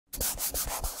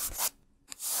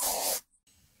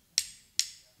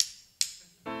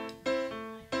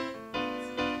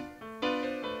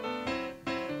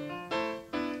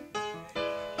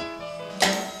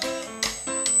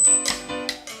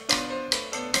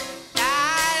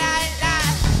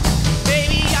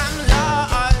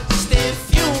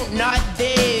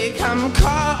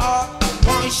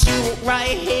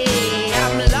Right here,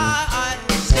 I'm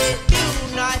lost. If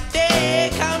you not there,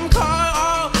 come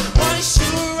call. Want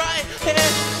you right here,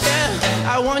 yeah.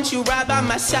 I want you right by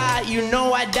my side. You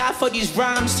know I die for these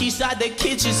rhymes. These other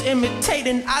kids just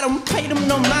imitating. I don't pay them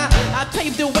no mind. I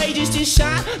paved the way just to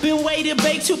shine. Been waiting,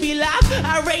 baked to be live.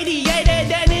 I radiate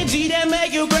that energy that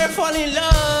make your girl fall in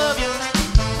love. Yeah.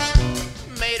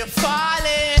 Made her fall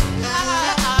in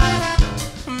love.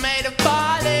 Made her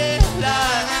fall in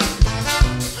love.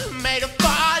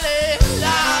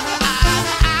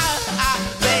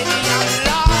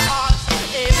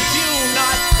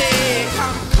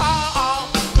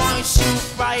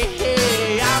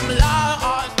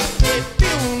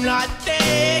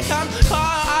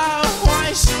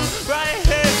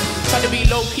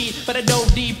 But I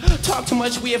dove deep, talk too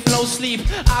much, we have no sleep.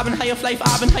 I've been high of life,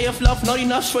 I've been high of love. Not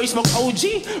enough, straight smoke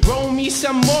OG. Roll me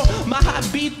some more, my heart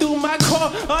beat through my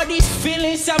core. All these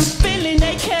feelings I'm feeling,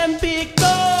 they can't be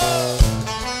ignored.